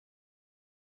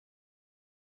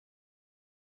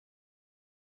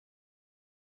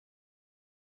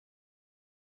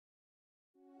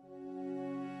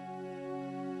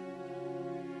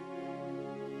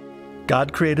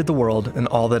God created the world and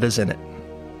all that is in it,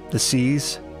 the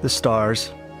seas, the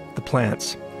stars, the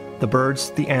plants, the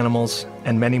birds, the animals,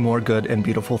 and many more good and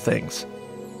beautiful things.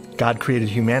 God created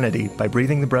humanity by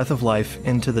breathing the breath of life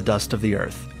into the dust of the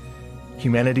earth.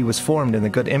 Humanity was formed in the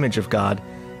good image of God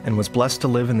and was blessed to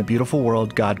live in the beautiful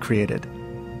world God created.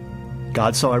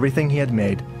 God saw everything he had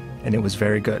made, and it was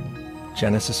very good.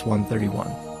 Genesis 1:31.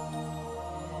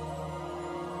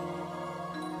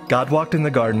 God walked in the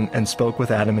garden and spoke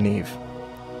with Adam and Eve.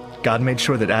 God made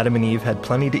sure that Adam and Eve had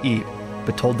plenty to eat,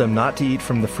 but told them not to eat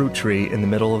from the fruit tree in the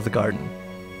middle of the garden.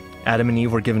 Adam and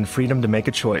Eve were given freedom to make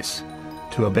a choice,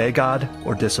 to obey God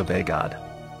or disobey God.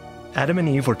 Adam and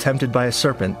Eve were tempted by a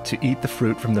serpent to eat the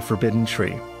fruit from the forbidden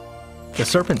tree. The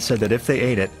serpent said that if they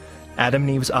ate it, Adam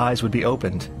and Eve's eyes would be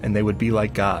opened, and they would be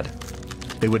like God.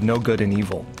 They would know good and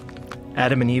evil.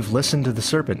 Adam and Eve listened to the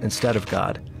serpent instead of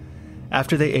God.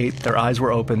 After they ate, their eyes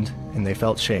were opened, and they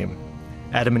felt shame.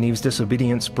 Adam and Eve's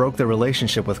disobedience broke their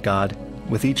relationship with God,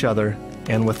 with each other,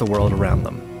 and with the world around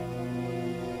them.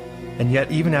 And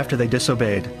yet, even after they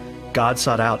disobeyed, God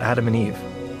sought out Adam and Eve.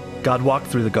 God walked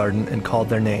through the garden and called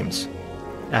their names.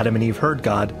 Adam and Eve heard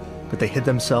God, but they hid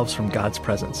themselves from God's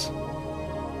presence.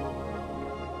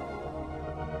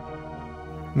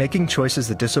 Making choices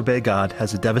that disobey God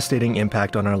has a devastating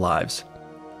impact on our lives.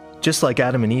 Just like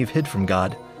Adam and Eve hid from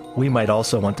God, we might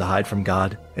also want to hide from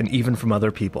God and even from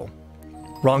other people.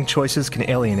 Wrong choices can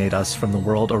alienate us from the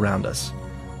world around us.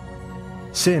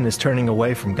 Sin is turning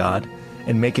away from God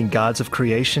and making gods of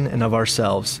creation and of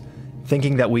ourselves,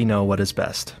 thinking that we know what is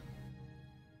best.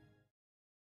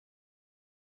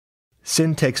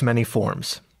 Sin takes many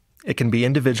forms. It can be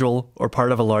individual or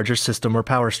part of a larger system or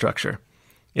power structure.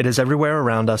 It is everywhere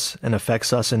around us and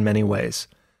affects us in many ways.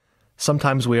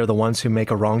 Sometimes we are the ones who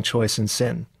make a wrong choice and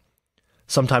sin.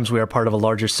 Sometimes we are part of a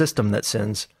larger system that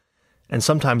sins, and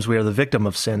sometimes we are the victim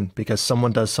of sin because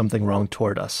someone does something wrong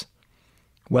toward us.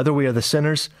 Whether we are the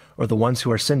sinners or the ones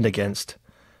who are sinned against,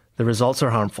 the results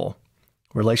are harmful.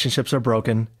 Relationships are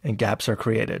broken and gaps are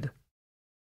created.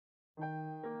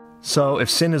 So, if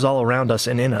sin is all around us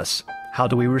and in us, how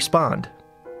do we respond?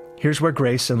 Here's where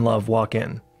grace and love walk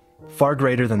in. Far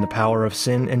greater than the power of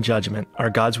sin and judgment are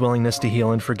God's willingness to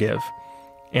heal and forgive,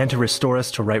 and to restore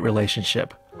us to right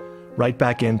relationship, right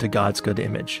back into God's good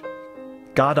image.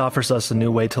 God offers us a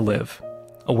new way to live,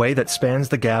 a way that spans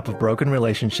the gap of broken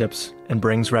relationships and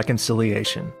brings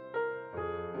reconciliation.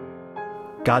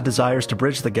 God desires to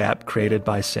bridge the gap created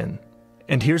by sin.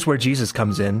 And here's where Jesus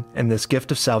comes in and this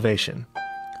gift of salvation.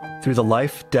 Through the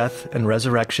life, death, and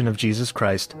resurrection of Jesus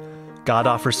Christ, God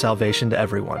offers salvation to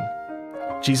everyone.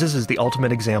 Jesus is the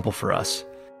ultimate example for us.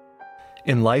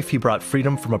 In life, he brought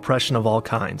freedom from oppression of all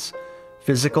kinds,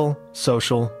 physical,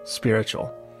 social,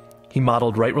 spiritual. He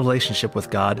modeled right relationship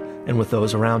with God and with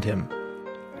those around him.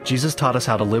 Jesus taught us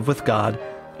how to live with God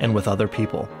and with other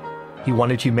people. He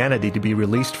wanted humanity to be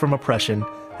released from oppression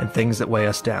and things that weigh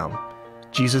us down.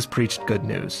 Jesus preached good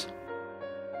news.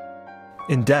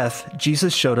 In death,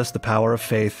 Jesus showed us the power of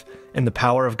faith and the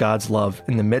power of God's love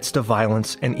in the midst of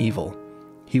violence and evil.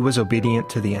 He was obedient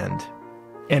to the end.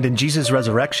 And in Jesus'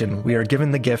 resurrection, we are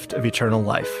given the gift of eternal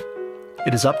life.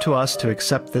 It is up to us to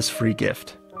accept this free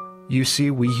gift. You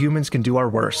see, we humans can do our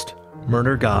worst,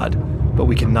 murder God, but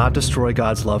we cannot destroy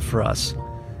God's love for us.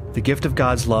 The gift of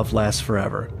God's love lasts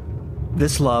forever.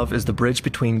 This love is the bridge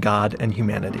between God and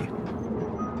humanity.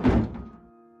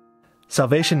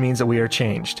 Salvation means that we are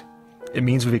changed. It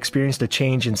means we've experienced a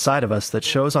change inside of us that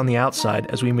shows on the outside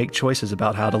as we make choices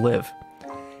about how to live.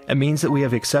 It means that we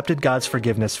have accepted God's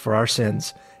forgiveness for our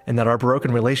sins and that our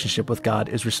broken relationship with God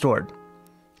is restored.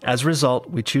 As a result,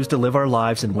 we choose to live our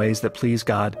lives in ways that please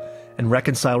God and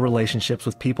reconcile relationships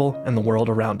with people and the world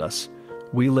around us.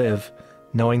 We live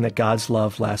knowing that God's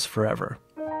love lasts forever.